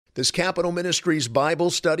This Capitol Ministries Bible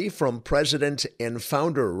study from President and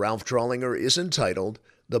founder Ralph Drollinger is entitled,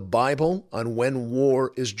 The Bible on When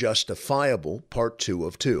War is Justifiable, Part 2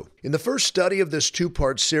 of 2. In the first study of this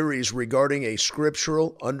two-part series regarding a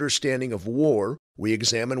scriptural understanding of war, we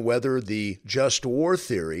examine whether the just war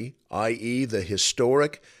theory, i.e. the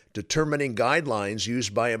historic, determining guidelines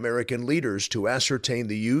used by American leaders to ascertain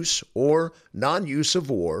the use or non-use of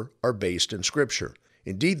war, are based in Scripture.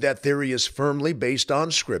 Indeed, that theory is firmly based on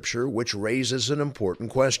Scripture, which raises an important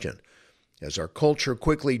question. As our culture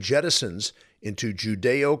quickly jettisons into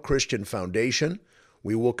Judeo-Christian foundation,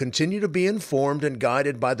 we will continue to be informed and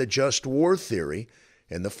guided by the just war theory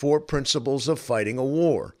and the 4 principles of fighting a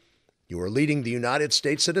war. You are leading the United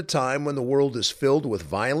States at a time when the world is filled with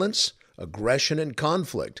violence, aggression, and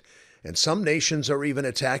conflict, and some nations are even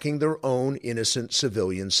attacking their own innocent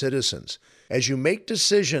civilian citizens. As you make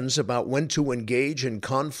decisions about when to engage in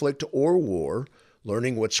conflict or war,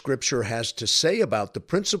 learning what Scripture has to say about the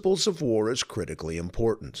principles of war is critically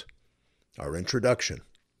important. Our introduction.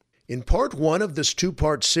 In Part 1 of this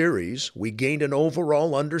two-part series, we gained an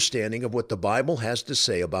overall understanding of what the Bible has to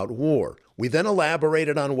say about war. We then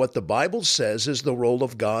elaborated on what the Bible says is the role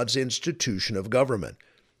of God's institution of government.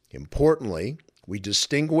 Importantly, we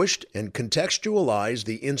distinguished and contextualized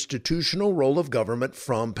the institutional role of government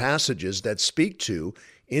from passages that speak to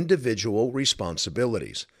individual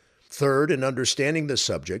responsibilities. Third, in understanding the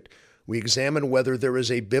subject, we examine whether there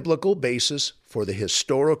is a biblical basis for the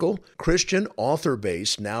historical, Christian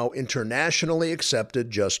author-based, now internationally accepted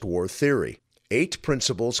just war theory. 8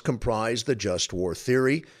 principles comprise the just war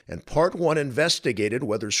theory, and Part 1 investigated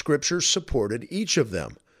whether Scripture supported each of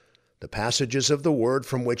them. The passages of the Word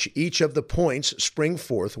from which each of the points spring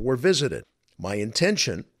forth were visited. My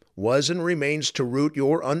intention was and remains to root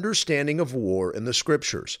your understanding of war in the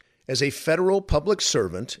Scriptures. As a federal public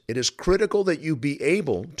servant, it is critical that you be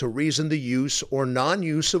able to reason the use or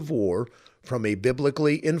non-use of war from a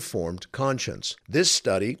biblically informed conscience. This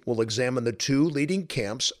study will examine the 2 leading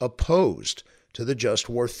camps opposed to the just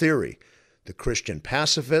war theory, the Christian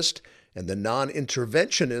pacifist and the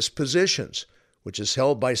non-interventionist positions, which is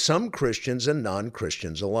held by some Christians and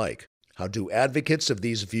non-Christians alike. How do advocates of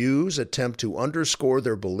these views attempt to underscore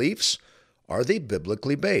their beliefs? Are they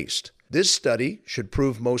biblically based? This study should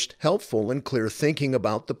prove most helpful in clear thinking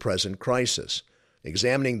about the present crisis.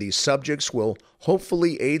 Examining these subjects will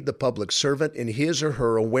hopefully aid the public servant in his or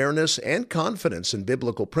her awareness and confidence in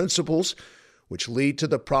biblical principles, which lead to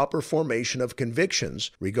the proper formation of convictions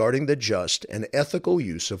regarding the just and ethical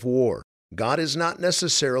use of war. God is not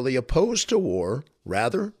necessarily opposed to war.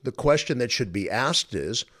 Rather, the question that should be asked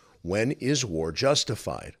is, when is war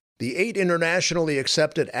justified? The 8 internationally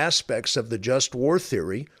accepted aspects of the just war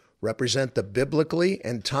theory represent the biblically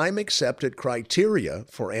and time-accepted criteria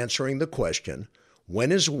for answering the question,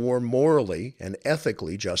 when is war morally and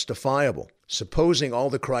ethically justifiable? Supposing all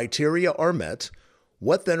the criteria are met,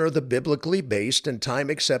 what then are the biblically based and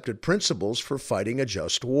time-accepted principles for fighting a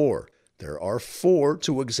just war? There are 4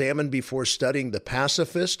 to examine before studying the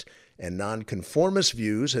pacifist and nonconformist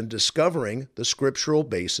views and discovering the scriptural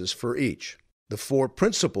basis for each. The 4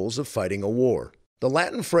 principles of fighting a war. The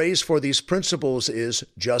Latin phrase for these principles is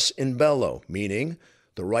jus in bello, meaning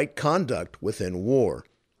the right conduct within war.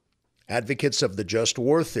 Advocates of the just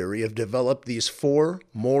war theory have developed these 4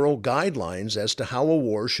 moral guidelines as to how a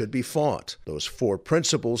war should be fought. Those 4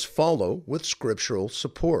 principles follow with scriptural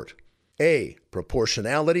support. A.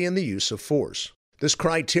 Proportionality in the use of force. This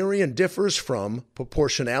criterion differs from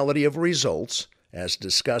proportionality of results, as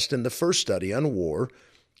discussed in the first study on war,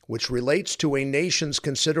 which relates to a nation's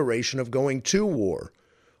consideration of going to war,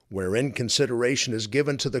 wherein consideration is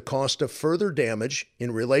given to the cost of further damage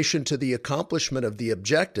in relation to the accomplishment of the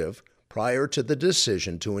objective prior to the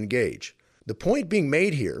decision to engage. The point being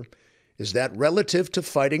made here is that relative to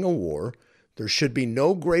fighting a war, there should be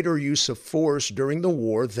no greater use of force during the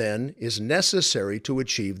war than is necessary to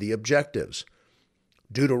achieve the objectives.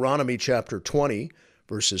 Deuteronomy chapter 20,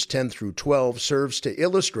 verses 10 through 12, serves to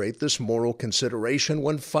illustrate this moral consideration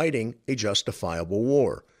when fighting a justifiable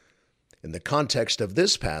war. In the context of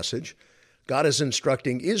this passage, God is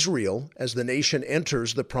instructing Israel as the nation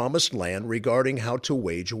enters the promised land regarding how to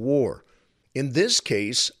wage war. In this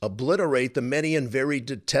case, obliterate the many and very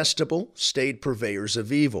detestable state purveyors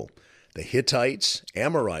of evil, the Hittites,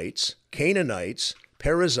 Amorites, Canaanites,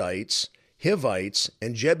 Perizzites, Hivites,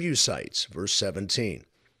 and Jebusites, verse 17.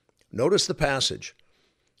 Notice the passage.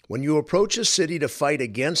 When you approach a city to fight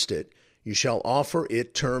against it, you shall offer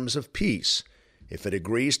it terms of peace. If it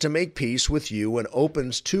agrees to make peace with you and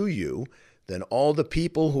opens to you, then all the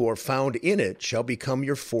people who are found in it shall become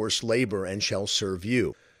your forced labor and shall serve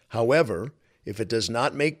you. However, If it does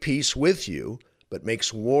not make peace with you, but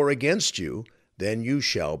makes war against you, then you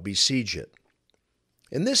shall besiege it.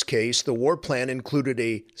 In this case, the war plan included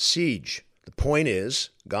a siege. The point is,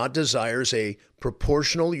 God desires a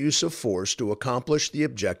proportional use of force to accomplish the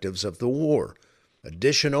objectives of the war.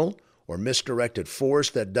 Additional or misdirected force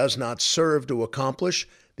that does not serve to accomplish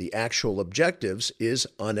the actual objectives is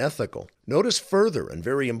unethical. Notice further, and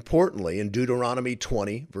very importantly, in Deuteronomy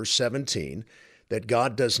 20, verse 17, that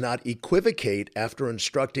God does not equivocate after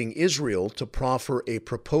instructing Israel to proffer a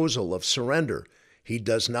proposal of surrender. He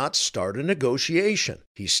does not start a negotiation.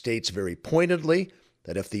 He states very pointedly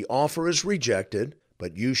that if the offer is rejected,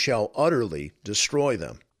 but you shall utterly destroy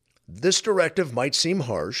them. This directive might seem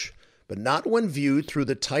harsh, but not when viewed through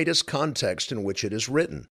the tightest context in which it is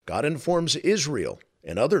written. God informs Israel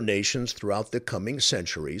and other nations throughout the coming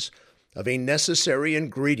centuries of a necessary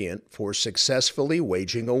ingredient for successfully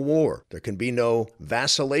waging a war. There can be no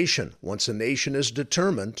vacillation once a nation is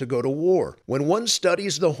determined to go to war. When one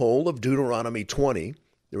studies the whole of Deuteronomy 20,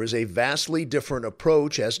 there is a vastly different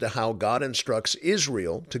approach as to how God instructs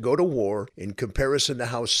Israel to go to war in comparison to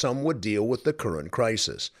how some would deal with the current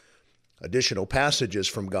crisis. Additional passages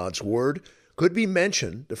from God's Word could be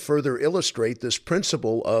mentioned to further illustrate this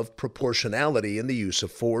principle of proportionality in the use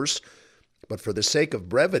of force, but for the sake of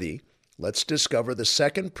brevity, let's discover the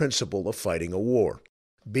second principle of fighting a war.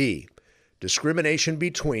 B. Discrimination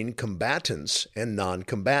between combatants and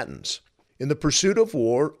non-combatants. In the pursuit of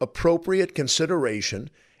war, appropriate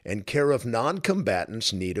consideration and care of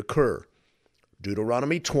non-combatants need occur.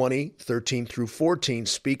 Deuteronomy 20, 13 through 14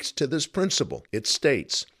 speaks to this principle. It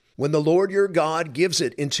states, "When the Lord your God gives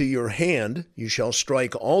it into your hand, you shall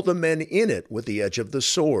strike all the men in it with the edge of the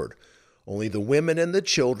sword. Only the women and the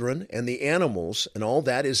children and the animals and all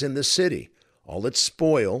that is in the city, all its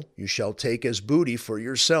spoil, you shall take as booty for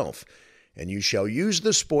yourself, and you shall use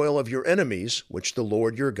the spoil of your enemies, which the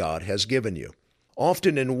Lord your God has given you."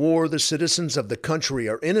 Often in war, the citizens of the country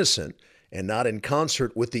are innocent and not in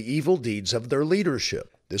concert with the evil deeds of their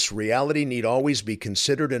leadership. This reality need always be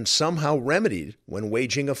considered and somehow remedied when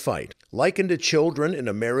waging a fight. Likened to children in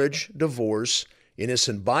a marriage, divorce,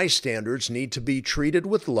 innocent bystanders need to be treated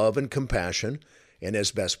with love and compassion and,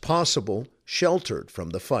 as best possible, sheltered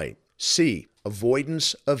from the fight. C.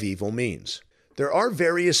 Avoidance of evil means. There are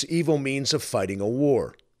various evil means of fighting a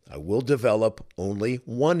war. I will develop only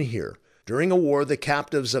one here. During a war, the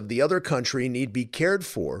captives of the other country need be cared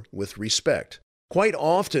for with respect. Quite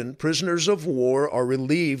often, prisoners of war are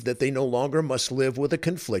relieved that they no longer must live with a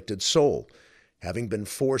conflicted soul, having been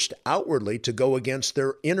forced outwardly to go against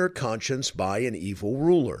their inner conscience by an evil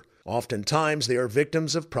ruler. Oftentimes, they are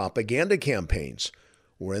victims of propaganda campaigns,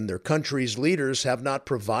 wherein their country's leaders have not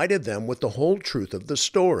provided them with the whole truth of the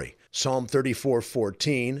story. Psalm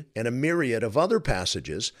 34:14 and a myriad of other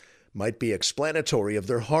passages might be explanatory of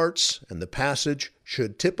their hearts, and the passage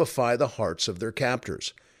should typify the hearts of their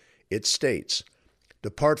captors. It states,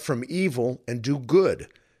 "Depart from evil and do good,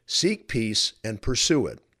 seek peace and pursue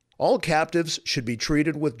it." All captives should be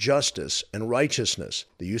treated with justice and righteousness.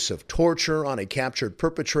 The use of torture on a captured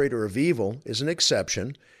perpetrator of evil is an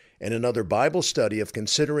exception, and another Bible study of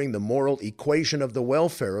considering the moral equation of the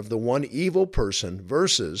welfare of the one evil person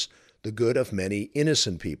versus the good of many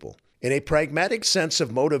innocent people. In a pragmatic sense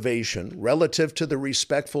of motivation relative to the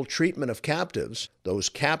respectful treatment of captives, those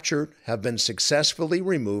captured have been successfully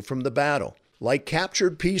removed from the battle. Like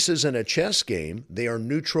captured pieces in a chess game, they are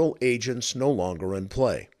neutral agents no longer in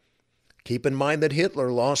play. Keep in mind that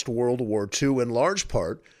Hitler lost World War II in large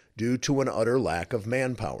part due to an utter lack of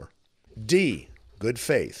manpower. D. Good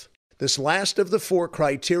faith. This last of the four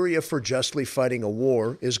criteria for justly fighting a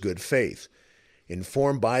war is good faith.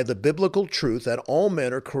 Informed by the biblical truth that all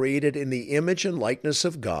men are created in the image and likeness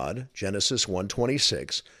of God, Genesis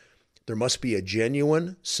 1:26, there must be a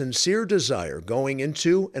genuine, sincere desire going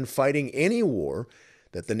into and fighting any war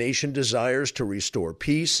that the nation desires to restore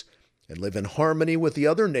peace and live in harmony with the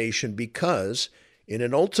other nation because, in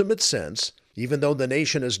an ultimate sense, even though the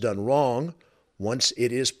nation has done wrong, once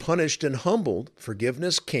it is punished and humbled,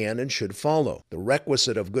 forgiveness can and should follow. The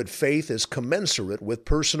requisite of good faith is commensurate with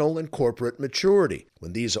personal and corporate maturity.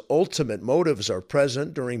 When these ultimate motives are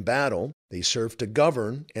present during battle, they serve to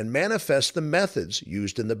govern and manifest the methods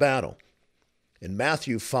used in the battle. In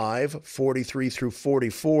Matthew 5:43 through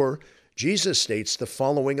 44, Jesus states the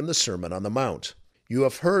following in the Sermon on the Mount. "You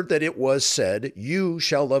have heard that it was said, 'You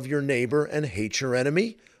shall love your neighbor and hate your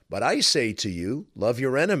enemy.' But I say to you, love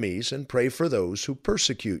your enemies and pray for those who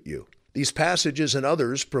persecute you." These passages and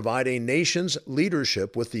others provide a nation's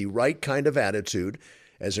leadership with the right kind of attitude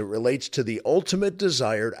as it relates to the ultimate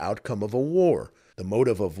desired outcome of a war. The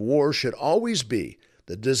motive of war should always be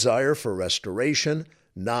the desire for restoration,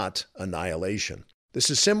 not annihilation. This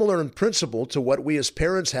is similar in principle to what we as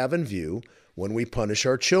parents have in view when we punish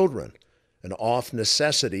our children, an off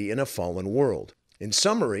necessity in a fallen world. In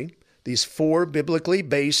summary, these four biblically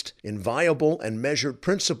based, inviolable, and measured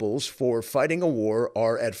principles for fighting a war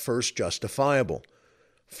are at first justifiable.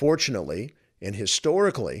 Fortunately, and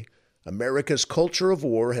historically, America's culture of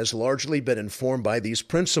war has largely been informed by these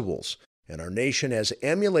principles, and our nation has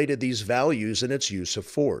emulated these values in its use of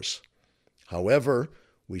force. However,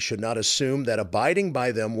 we should not assume that abiding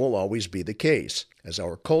by them will always be the case, as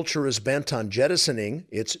our culture is bent on jettisoning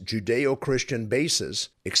its Judeo-Christian basis,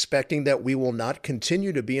 expecting that we will not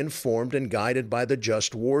continue to be informed and guided by the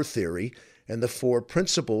just war theory, and the four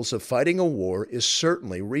principles of fighting a war is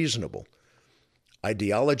certainly reasonable.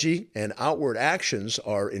 Ideology and outward actions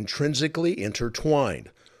are intrinsically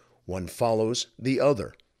intertwined. One follows the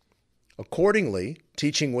other. Accordingly,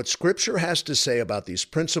 teaching what Scripture has to say about these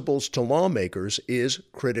principles to lawmakers is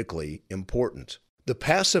critically important. The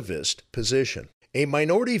pacifist position. A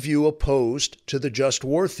minority view opposed to the just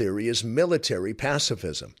war theory is military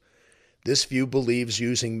pacifism. This view believes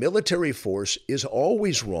using military force is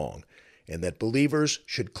always wrong, and that believers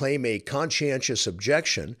should claim a conscientious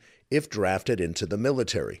objection if drafted into the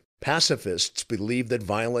military. Pacifists believe that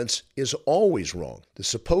violence is always wrong. The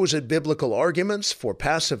supposed biblical arguments for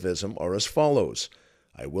pacifism are as follows.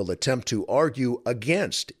 I will attempt to argue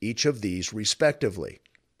against each of these respectively.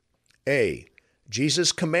 A.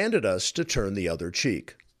 Jesus commanded us to turn the other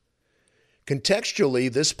cheek.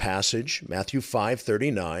 Contextually, this passage, Matthew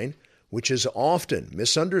 5:39, which is often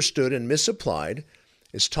misunderstood and misapplied,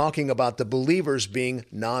 is talking about the believers being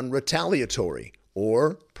non-retaliatory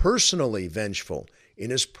or personally vengeful in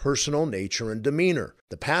his personal nature and demeanor.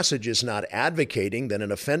 The passage is not advocating that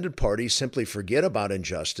an offended party simply forget about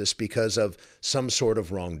injustice because of some sort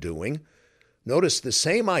of wrongdoing. Notice the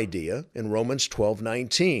same idea in Romans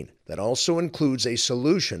 12:19 that also includes a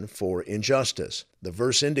solution for injustice. The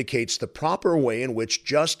verse indicates the proper way in which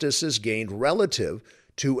justice is gained relative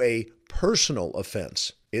to a personal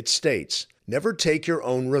offense. It states, "Never take your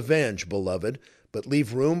own revenge, beloved, but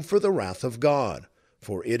leave room for the wrath of God.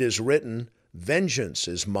 For it is written, 'Vengeance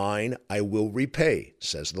is mine, I will repay,'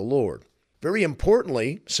 says the Lord." Very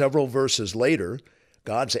importantly, several verses later,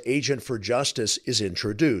 God's agent for justice is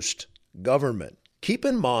introduced, government. Keep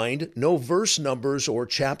in mind, no verse numbers or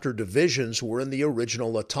chapter divisions were in the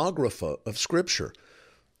original autographa of Scripture.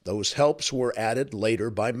 Those helps were added later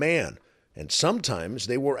by man, and sometimes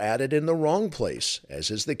they were added in the wrong place,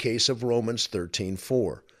 as is the case of Romans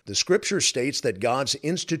 13:4. The Scripture states that God's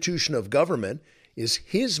institution of government is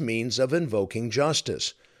his means of invoking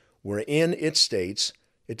justice, wherein it states,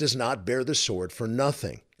 it does not bear the sword for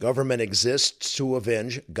nothing. Government exists to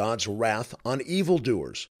avenge God's wrath on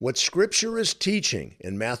evildoers. What Scripture is teaching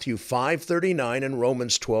in Matthew 5:39 and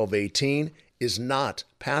Romans 12:18 is not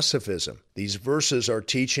pacifism. These verses are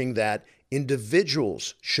teaching that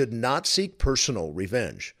individuals should not seek personal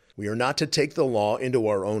revenge. We are not to take the law into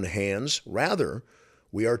our own hands. Rather,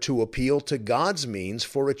 we are to appeal to God's means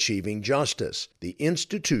for achieving justice, the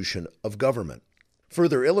institution of government.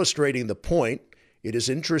 Further illustrating the point, it is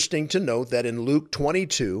interesting to note that in Luke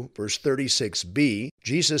 22, verse 36b,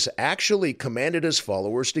 Jesus actually commanded his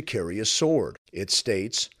followers to carry a sword. It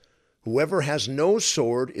states, "Whoever has no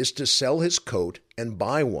sword is to sell his coat and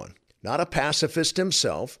buy one." Not a pacifist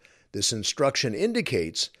himself, this instruction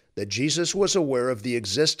indicates that Jesus was aware of the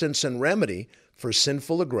existence and remedy for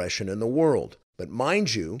sinful aggression in the world. But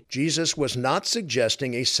mind you, Jesus was not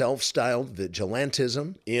suggesting a self-styled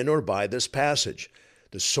vigilantism in or by this passage.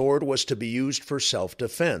 The sword was to be used for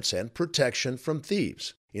self-defense and protection from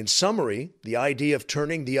thieves. In summary, the idea of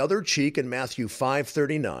turning the other cheek in Matthew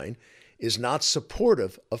 5:39 is not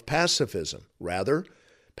supportive of pacifism. Rather,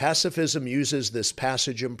 pacifism uses this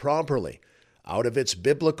passage improperly, out of its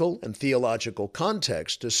biblical and theological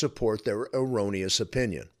context to support their erroneous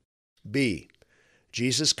opinion. B.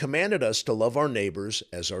 Jesus commanded us to love our neighbors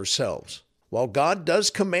as ourselves. While God does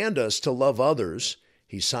command us to love others,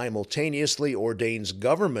 he simultaneously ordains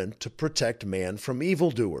government to protect man from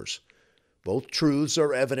evildoers. Both truths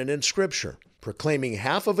are evident in Scripture. Proclaiming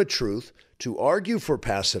half of a truth to argue for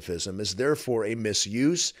pacifism is therefore a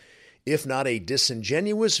misuse, if not a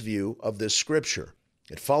disingenuous view of this Scripture.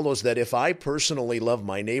 It follows that if I personally love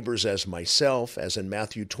my neighbors as myself, as in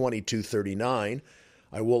Matthew 22:39,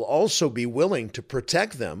 I will also be willing to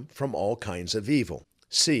protect them from all kinds of evil.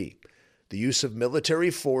 C. The use of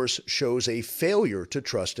military force shows a failure to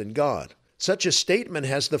trust in God. Such a statement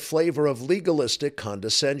has the flavor of legalistic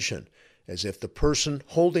condescension, as if the person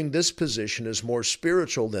holding this position is more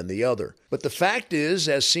spiritual than the other. But the fact is,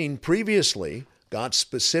 as seen previously, God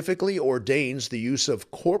specifically ordains the use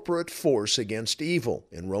of corporate force against evil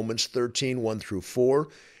in Romans 13, 1 through 4,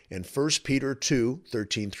 and 1 Peter 2,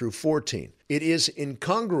 13 through 14. It is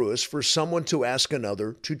incongruous for someone to ask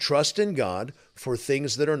another to trust in God for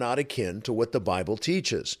things that are not akin to what the Bible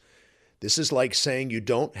teaches. This is like saying you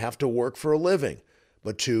don't have to work for a living,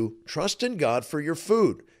 but to trust in God for your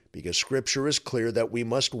food, because Scripture is clear that we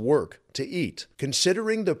must work to eat.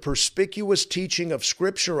 Considering the perspicuous teaching of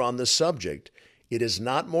Scripture on the subject, it is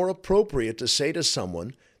not more appropriate to say to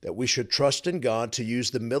someone that we should trust in God to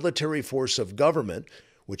use the military force of government,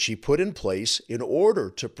 which He put in place in order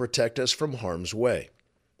to protect us from harm's way.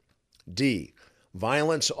 D.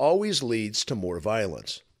 Violence always leads to more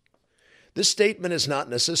violence. This statement is not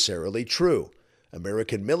necessarily true.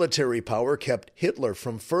 American military power kept Hitler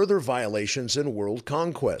from further violations in world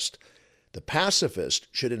conquest. The pacifist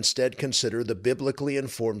should instead consider the biblically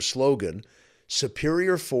informed slogan,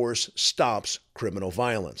 "Superior force stops criminal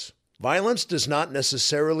violence." Violence does not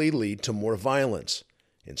necessarily lead to more violence.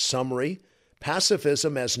 In summary,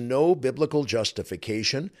 pacifism has no biblical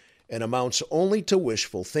justification and amounts only to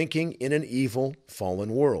wishful thinking in an evil,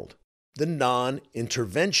 fallen world. The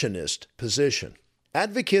non-interventionist position.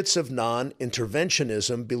 Advocates of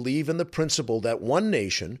non-interventionism believe in the principle that one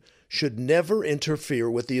nation should never interfere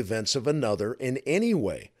with the events of another in any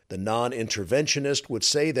way. The non-interventionist would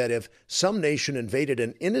say that if some nation invaded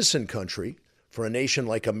an innocent country, for a nation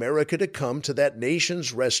like America to come to that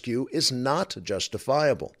nation's rescue is not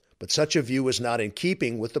justifiable. But such a view is not in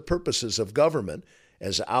keeping with the purposes of government,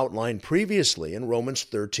 as outlined previously in Romans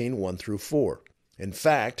 13, 1 through 4. In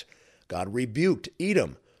fact, God rebuked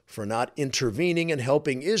Edom for not intervening and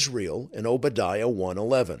helping Israel in Obadiah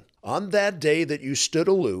 1:11. On that day that you stood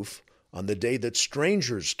aloof, on the day that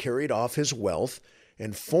strangers carried off his wealth,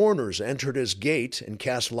 and foreigners entered his gate and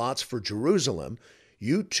cast lots for Jerusalem,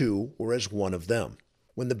 you too were as one of them.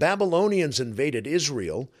 When the Babylonians invaded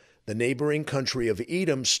Israel, the neighboring country of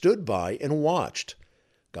Edom stood by and watched.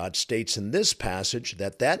 God states in this passage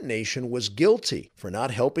that that nation was guilty for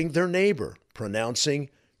not helping their neighbor, pronouncing,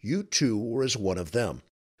 "You too were as one of them."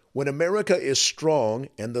 When America is strong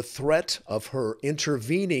and the threat of her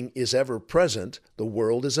intervening is ever present, the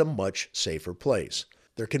world is a much safer place.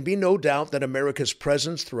 There can be no doubt that America's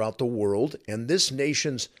presence throughout the world and this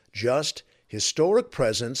nation's just, historic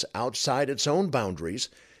presence outside its own boundaries,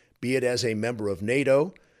 be it as a member of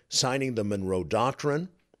NATO, signing the Monroe Doctrine,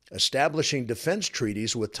 establishing defense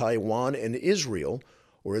treaties with Taiwan and Israel,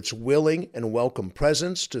 or its willing and welcome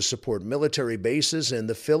presence to support military bases in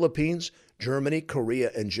the Philippines, Germany,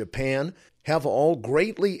 Korea, and Japan, have all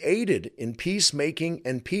greatly aided in peacemaking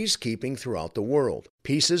and peacekeeping throughout the world.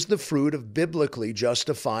 Peace is the fruit of biblically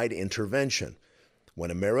justified intervention. When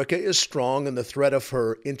America is strong and the threat of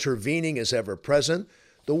her intervening is ever present,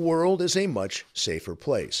 the world is a much safer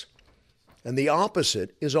place. And the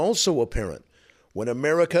opposite is also apparent. When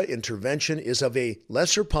America intervention is of a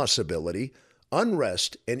lesser possibility,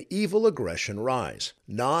 unrest and evil aggression rise.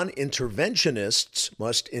 Non-interventionists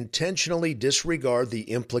must intentionally disregard the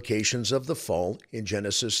implications of the fall in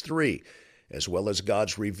Genesis 3, as well as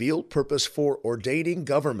God's revealed purpose for ordaining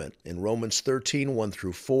government in Romans 13, 1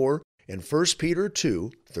 through 4, and 1 Peter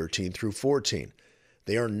 2, 13 through 14.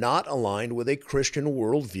 They are not aligned with a Christian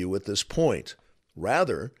worldview at this point.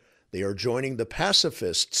 Rather, they are joining the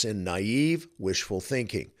pacifists in naive, wishful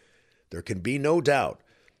thinking. There can be no doubt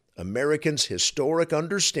Americans' historic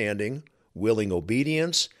understanding, willing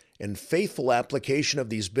obedience, and faithful application of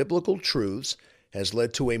these biblical truths has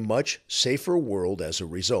led to a much safer world as a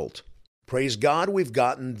result. Praise God we've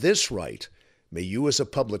gotten this right. May you as a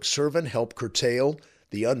public servant help curtail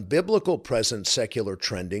the unbiblical present secular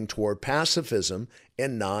trending toward pacifism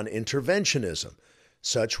and non-interventionism.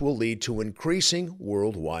 Such will lead to increasing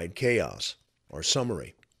worldwide chaos. Our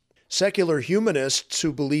summary. Secular humanists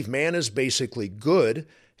who believe man is basically good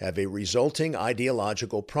have a resulting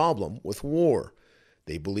ideological problem with war.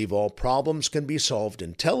 They believe all problems can be solved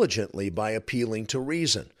intelligently by appealing to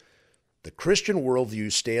reason. The Christian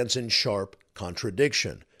worldview stands in sharp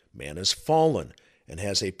contradiction. Man is fallen and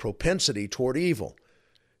has a propensity toward evil.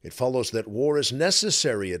 It follows that war is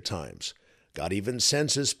necessary at times. God even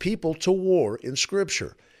sends His people to war in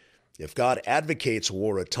Scripture. If God advocates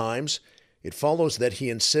war at times, it follows that He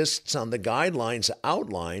insists on the guidelines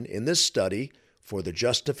outlined in this study for the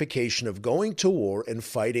justification of going to war and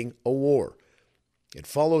fighting a war. It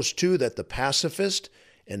follows, too, that the pacifist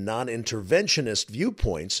and non-interventionist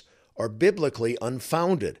viewpoints are biblically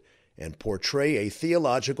unfounded and portray a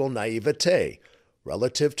theological naivete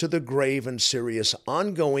relative to the grave and serious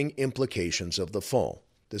ongoing implications of the fall.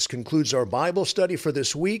 This concludes our Bible study for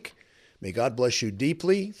this week. May God bless you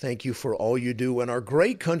deeply. Thank you for all you do in our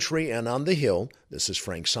great country and on the Hill. This is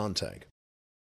Frank Sontag.